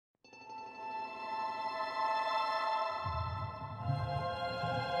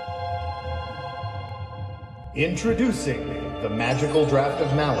Introducing the Magical Draught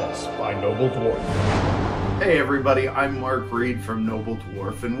of Malice by Noble Dwarf. Hey everybody, I'm Mark Reed from Noble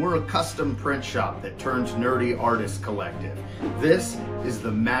Dwarf, and we're a custom print shop that turns nerdy artist collective. This is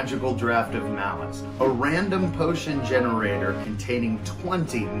the Magical Draught of Malice, a random potion generator containing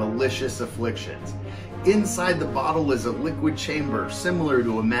 20 malicious afflictions. Inside the bottle is a liquid chamber similar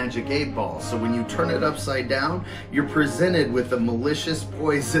to a magic 8-ball, so when you turn it upside down, you're presented with a malicious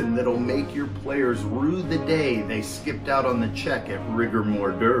poison that'll make your players rue the day they skipped out on the check at rigor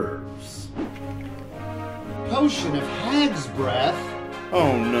mortis. Potion of Hag's Breath?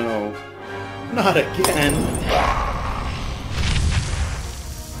 Oh no, not again.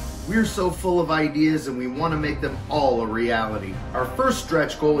 We're so full of ideas and we want to make them all a reality. Our first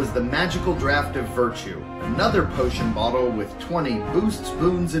stretch goal is the Magical Draught of Virtue, another potion bottle with 20 boosts,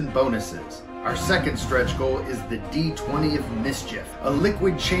 boons, and bonuses. Our second stretch goal is the D20 of Mischief, a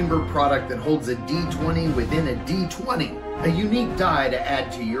liquid chamber product that holds a D20 within a D20, a unique die to add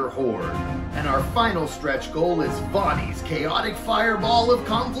to your hoard. And our final stretch goal is Vonnie's Chaotic Fireball of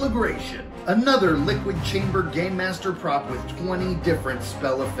Conflagration, another liquid chamber Game Master prop with 20 different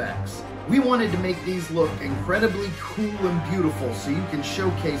spell effects. We wanted to make these look incredibly cool and beautiful so you can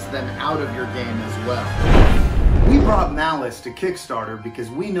showcase them out of your game as well. We brought Malice to Kickstarter because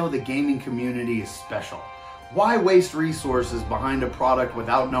we know the gaming community is special. Why waste resources behind a product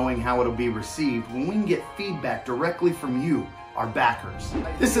without knowing how it'll be received when we can get feedback directly from you, our backers?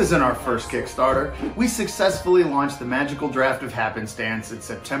 This isn't our first Kickstarter. We successfully launched the Magical Draught of Happenstance in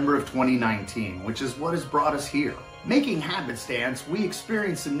September of 2019, which is what has brought us here. Making Happenstance, we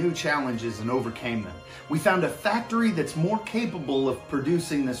experienced some new challenges and overcame them. We found a factory that's more capable of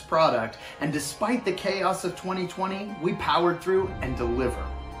producing this product, and despite the chaos of 2020, we powered through and delivered.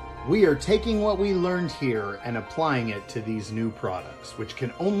 We are taking what we learned here and applying it to these new products, which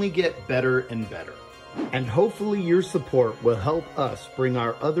can only get better and better. And hopefully your support will help us bring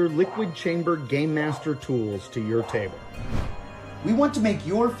our other liquid chamber Game Master tools to your table. We want to make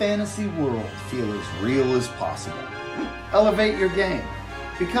your fantasy world feel as real as possible. Elevate your game.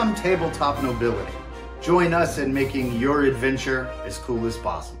 Become tabletop nobility. Join us in making your adventure as cool as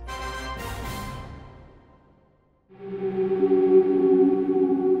possible.